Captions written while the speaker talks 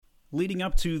Leading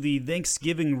up to the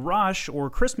Thanksgiving rush or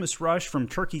Christmas rush from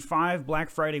Turkey 5 Black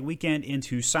Friday weekend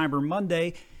into Cyber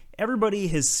Monday, everybody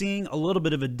is seeing a little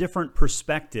bit of a different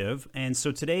perspective. And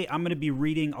so today I'm going to be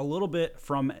reading a little bit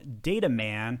from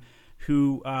Dataman,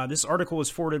 who this article was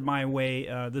forwarded my way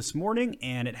this morning,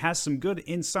 and it has some good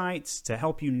insights to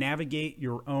help you navigate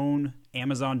your own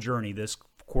Amazon journey this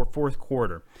fourth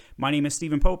quarter. My name is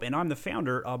Stephen Pope, and I'm the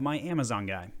founder of My Amazon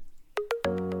Guy.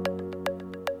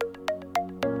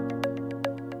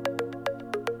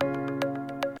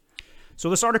 So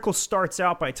this article starts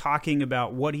out by talking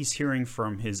about what he's hearing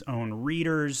from his own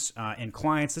readers and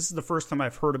clients. This is the first time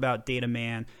I've heard about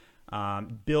Dataman.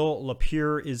 Bill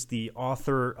Lapierre is the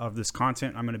author of this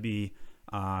content I'm going to be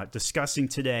discussing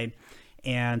today,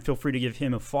 and feel free to give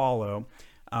him a follow.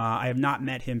 I have not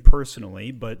met him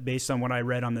personally, but based on what I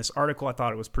read on this article, I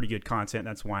thought it was pretty good content.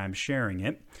 That's why I'm sharing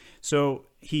it. So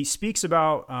he speaks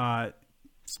about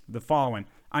the following.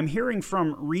 I'm hearing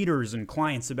from readers and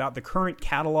clients about the current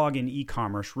catalog and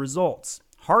e-commerce results.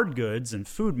 Hard goods and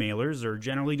food mailers are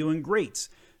generally doing great.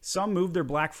 Some move their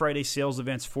Black Friday sales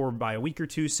events forward by a week or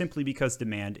two simply because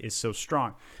demand is so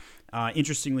strong.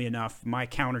 Interestingly enough, my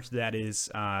counter to that is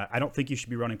I don't think you should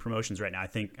be running promotions right now. I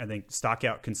think stock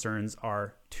out concerns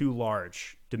are too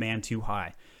large, demand too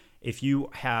high. If you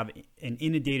have an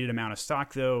inundated amount of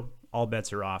stock, though, all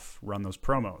bets are off. Run those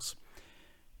promos.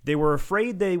 They were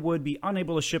afraid they would be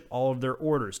unable to ship all of their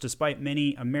orders. Despite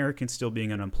many Americans still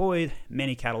being unemployed,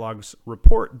 many catalogs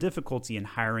report difficulty in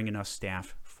hiring enough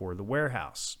staff for the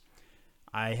warehouse.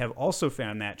 I have also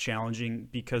found that challenging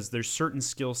because there's certain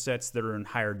skill sets that are in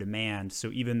higher demand. So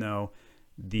even though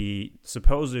the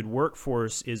supposed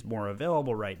workforce is more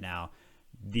available right now,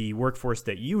 the workforce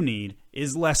that you need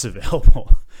is less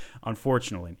available,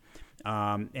 unfortunately.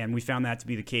 And we found that to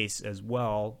be the case as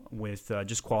well with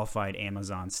just qualified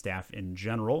Amazon staff in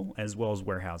general, as well as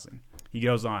warehousing. He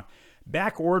goes on,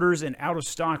 back orders and out of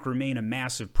stock remain a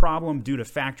massive problem due to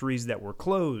factories that were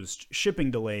closed, shipping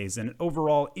delays, and an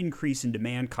overall increase in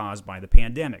demand caused by the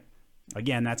pandemic.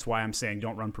 Again, that's why I'm saying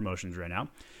don't run promotions right now.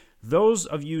 Those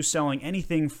of you selling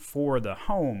anything for the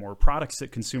home or products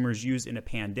that consumers use in a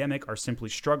pandemic are simply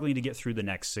struggling to get through the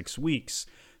next 6 weeks.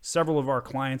 Several of our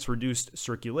clients reduced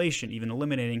circulation, even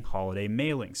eliminating holiday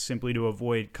mailings, simply to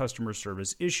avoid customer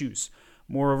service issues.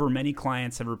 Moreover, many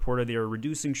clients have reported they are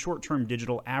reducing short-term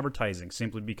digital advertising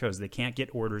simply because they can't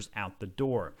get orders out the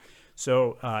door.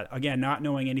 So again, not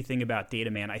knowing anything about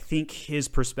Dataman, I think his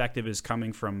perspective is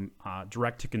coming from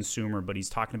direct-to-consumer, but he's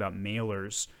talking about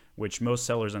mailers, which most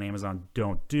sellers on Amazon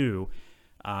don't do.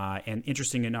 And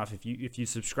interesting enough, if you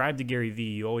subscribe to Gary Vee,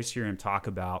 you always hear him talk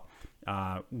about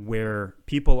where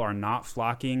people are not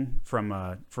flocking from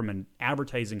an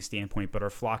advertising standpoint, but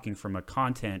are flocking from a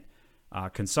content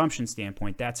consumption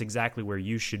standpoint. That's exactly where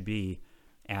you should be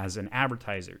as an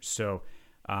advertiser. So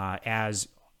as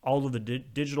all of the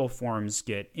digital forms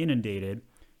get inundated,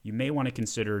 you may want to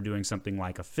consider doing something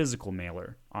like a physical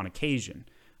mailer on occasion.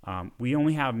 We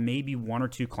only have maybe one or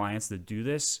two clients that do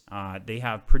this. They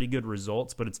have pretty good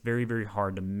results, but it's very, very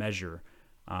hard to measure.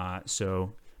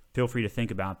 So feel free to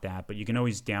think about that. But you can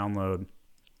always download,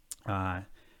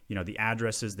 the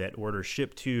addresses that orders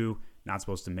ship to. Not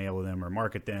supposed to mail them or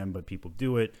market them, but people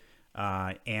do it.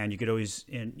 And you could always,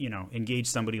 engage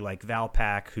somebody like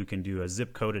Valpak who can do a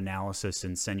zip code analysis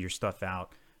and send your stuff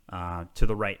out to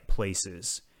the right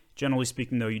places. Generally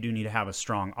speaking, though, you do need to have a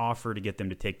strong offer to get them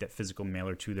to take that physical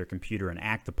mailer to their computer and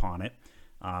act upon it.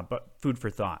 But food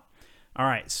for thought. All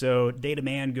right, so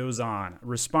Dataman goes on.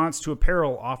 Response to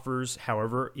apparel offers,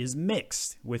 however, is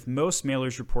mixed, with most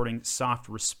mailers reporting soft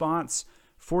response.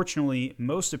 Fortunately,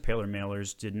 most apparel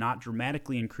mailers did not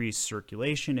dramatically increase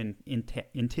circulation in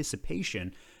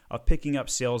anticipation of picking up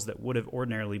sales that would have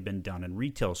ordinarily been done in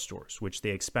retail stores, which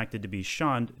they expected to be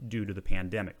shunned due to the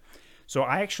pandemic. So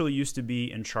I actually used to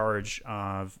be in charge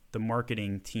of the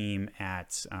marketing team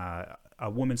at a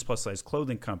women's plus-size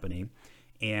clothing company,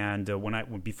 and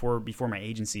before my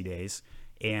agency days,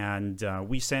 and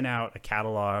we sent out a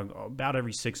catalog about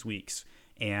every 6 weeks.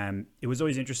 And it was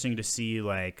always interesting to see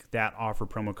like that offer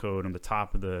promo code on the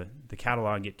top of the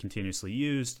catalog get continuously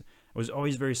used. I was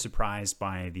always very surprised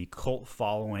by the cult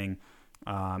following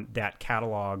that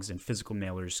catalogs and physical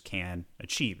mailers can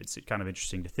achieve. It's kind of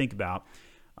interesting to think about.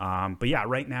 But yeah,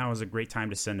 right now is a great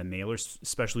time to send a mailer,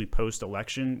 especially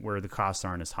post-election where the costs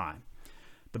aren't as high.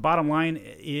 The bottom line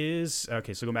is,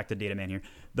 okay, so going back to Dataman here.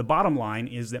 The bottom line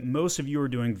is that most of you are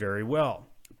doing very well.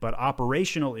 But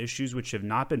operational issues, which have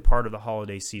not been part of the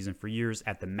holiday season for years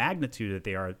at the magnitude that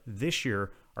they are this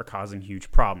year, are causing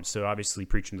huge problems. So obviously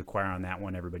preaching to the choir on that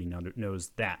one, everybody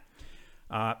knows that.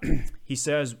 He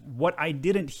says, what I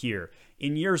didn't hear.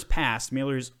 In years past,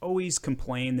 mailers always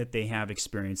complain that they have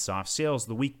experienced soft sales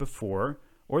the week before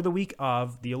or the week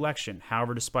of the election.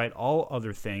 However, despite all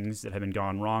other things that have been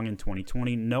gone wrong in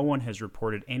 2020, no one has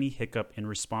reported any hiccup in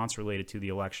response related to the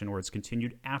election or its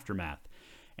continued aftermath.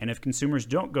 And if consumers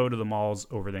don't go to the malls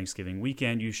over Thanksgiving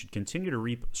weekend, you should continue to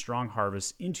reap strong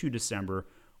harvests into December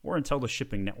or until the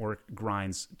shipping network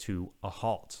grinds to a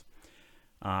halt.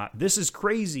 This is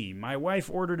crazy. My wife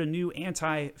ordered a new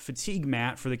anti-fatigue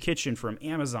mat for the kitchen from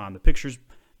Amazon. The pictures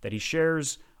that he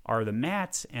shares are the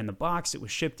mat and the box it was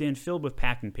shipped in filled with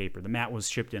packing paper. The mat was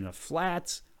shipped in a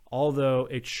flat, although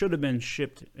it should have been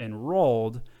shipped and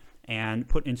rolled and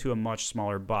put into a much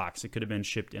smaller box. It could have been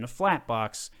shipped in a flat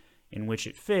box in which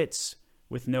it fits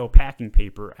with no packing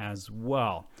paper as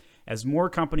well. As more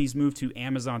companies move to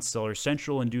Amazon Seller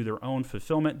Central and do their own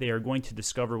fulfillment, they are going to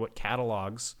discover what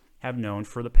catalogs have known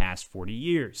for the past 40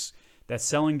 years, that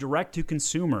selling direct to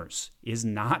consumers is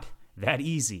not that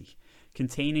easy.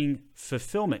 Containing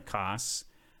fulfillment costs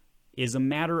is a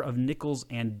matter of nickels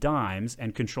and dimes,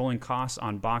 and controlling costs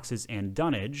on boxes and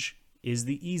dunnage is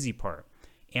the easy part.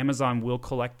 Amazon will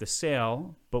collect the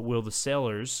sale, but will the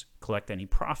sellers collect any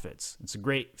profits? It's a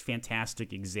great,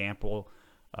 fantastic example,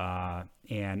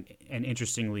 and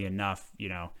interestingly enough,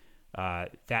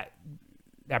 that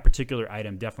particular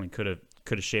item definitely could have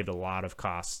shaved a lot of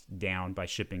costs down by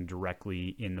shipping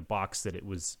directly in the box that it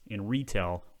was in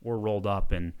retail or rolled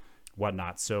up and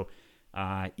whatnot. So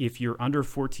if you're under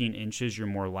 14 inches, you're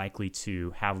more likely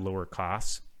to have lower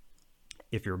costs.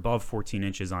 If you're above 14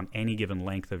 inches on any given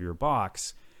length of your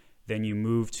box, then you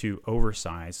move to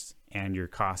oversized and your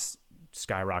costs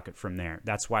skyrocket from there.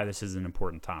 That's why this is an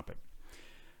important topic.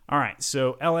 All right,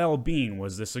 so LL Bean,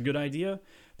 was this a good idea?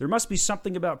 There must be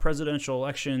something about presidential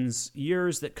elections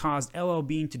years that caused LL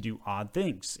Bean to do odd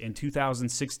things. In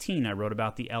 2016, I wrote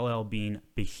about the LL Bean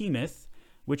Behemoth,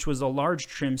 which was a large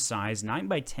trim size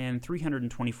 9x10,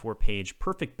 324-page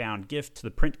perfect bound gift to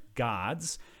the print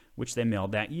gods, which they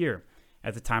mailed that year.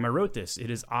 At the time I wrote this,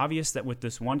 it is obvious that with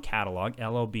this one catalog,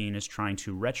 LL Bean is trying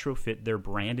to retrofit their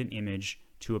brand and image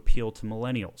to appeal to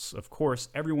millennials. Of course,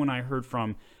 everyone I heard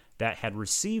from that had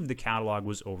received the catalog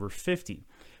was over 50.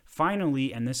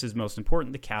 Finally, and this is most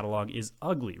important, the catalog is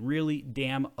ugly, really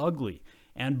damn ugly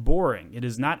and boring. It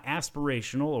is not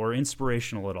aspirational or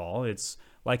inspirational at all. It's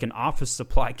like an office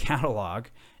supply catalog,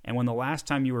 and when the last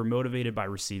time you were motivated by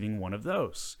receiving one of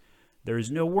those? There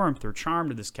is no warmth or charm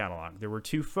to this catalog. There were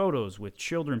 2 photos with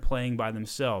children playing by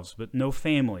themselves, but no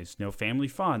families, no family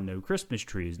fun, no Christmas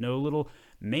trees, no little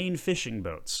Maine fishing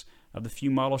boats. Of the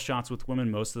few model shots with women,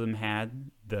 most of them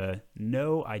had the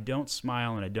 "no, I don't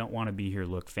smile and I don't want to be here"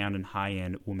 look found in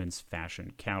high-end women's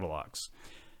fashion catalogs.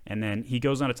 And then he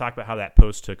goes on to talk about how that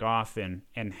post took off, and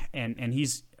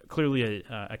he's clearly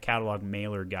a catalog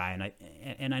mailer guy,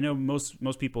 and I know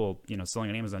most people selling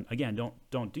on Amazon again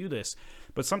don't do this,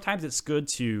 but sometimes it's good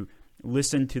to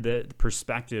listen to the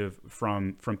perspective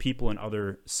from people in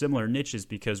other similar niches,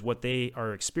 because what they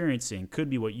are experiencing could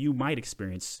be what you might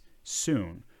experience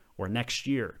soon or next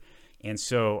year. And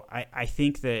so I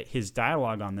think that his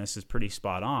dialogue on this is pretty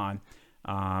spot on,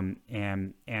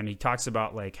 and he talks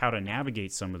about like how to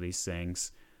navigate some of these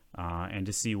things and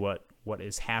to see what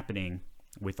is happening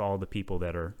with all the people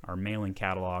that are mailing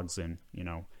catalogs, and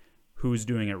who's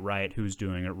doing it right, who's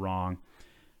doing it wrong,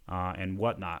 and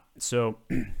whatnot. So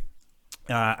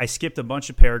I skipped a bunch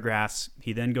of paragraphs.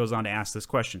 He then goes on to ask this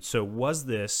question. So was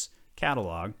this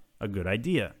catalog a good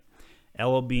idea?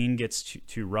 LL Bean gets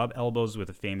to rub elbows with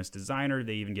a famous designer.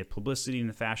 They even get publicity in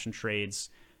the fashion trades.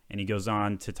 And he goes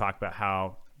on to talk about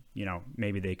how,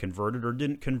 maybe they converted or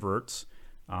didn't convert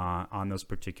on those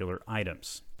particular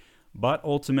items. But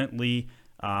ultimately,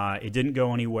 it didn't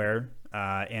go anywhere.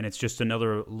 And it's just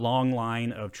another long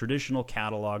line of traditional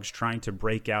catalogs trying to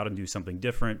break out and do something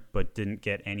different, but didn't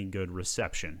get any good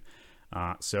reception.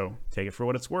 So take it for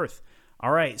what it's worth.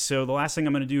 All right, so the last thing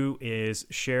I'm going to do is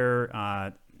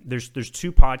share. There's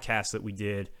 2 podcasts that we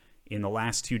did in the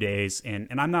last 2 days, and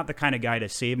I'm not the kind of guy to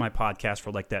save my podcast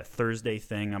for like that Thursday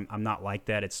thing. I'm not like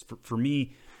that. It's for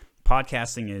me,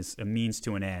 podcasting is a means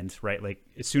to an end, right? Like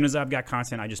as soon as I've got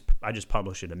content, I just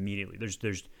publish it immediately.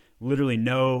 There's literally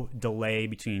no delay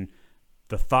between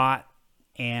the thought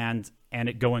and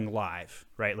it going live,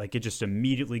 right? Like it just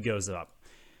immediately goes up.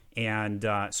 And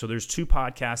so there's 2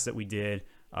 podcasts that we did.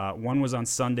 One was on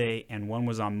Sunday and one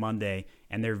was on Monday,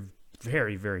 and they're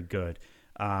very, very good.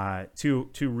 Two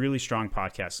really strong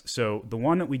podcasts. So the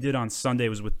one that we did on Sunday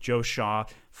was with Joe Shaw,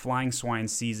 Flying Swine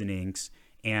Seasonings.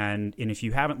 And if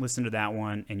you haven't listened to that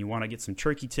one and you want to get some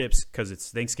turkey tips because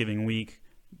it's Thanksgiving week,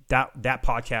 that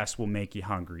podcast will make you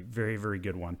hungry. Very, very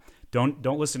good one. Don't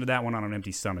listen to that one on an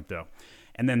empty stomach, though.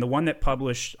 And then the one that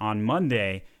published on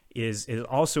Monday is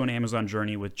also an Amazon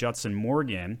journey with Judson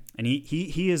Morgan. And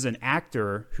he is an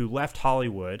actor who left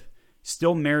Hollywood,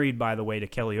 still married, by the way, to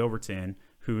Kelly Overton,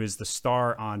 who is the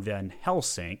star on Van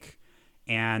Helsing.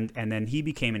 And then he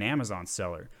became an Amazon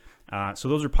seller. So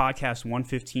those are podcasts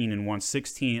 115 and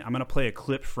 116. I'm going to play a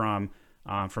clip from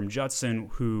Judson,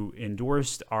 who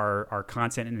endorsed our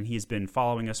content, and he's been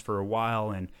following us for a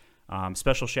while. And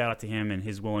special shout out to him and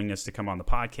his willingness to come on the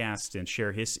podcast and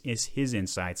share his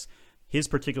insights. His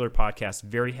particular podcast,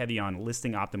 very heavy on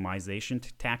listing optimization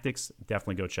tactics.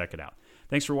 Definitely go check it out.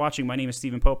 Thanks for watching. My name is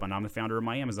Stephen Pope, and I'm the founder of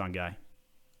My Amazon Guy.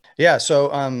 Yeah.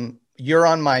 So you're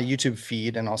on my YouTube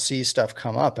feed, and I'll see stuff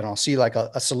come up, and I'll see like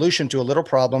a solution to a little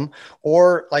problem,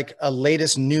 or like a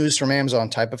latest news from Amazon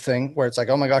type of thing where it's like,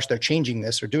 oh my gosh, they're changing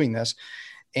this or doing this.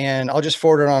 And I'll just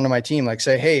forward it on to my team, like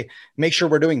say, hey, make sure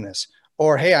we're doing this.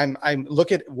 Or, hey, I'm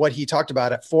look at what he talked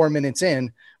about at 4 minutes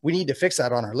in. We need to fix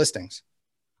that on our listings.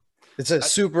 It's a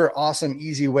super awesome,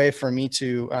 easy way for me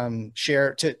to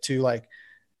share to like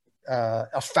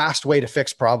a fast way to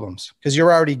fix problems, because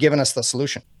you're already giving us the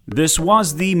solution. This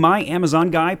was the My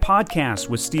Amazon Guy podcast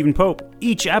with Stephen Pope.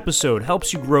 Each episode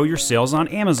helps you grow your sales on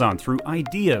Amazon through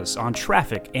ideas on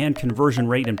traffic and conversion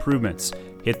rate improvements.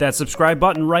 Hit that subscribe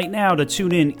button right now to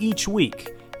tune in each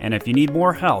week. And if you need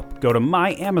more help, go to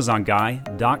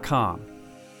myamazonguy.com.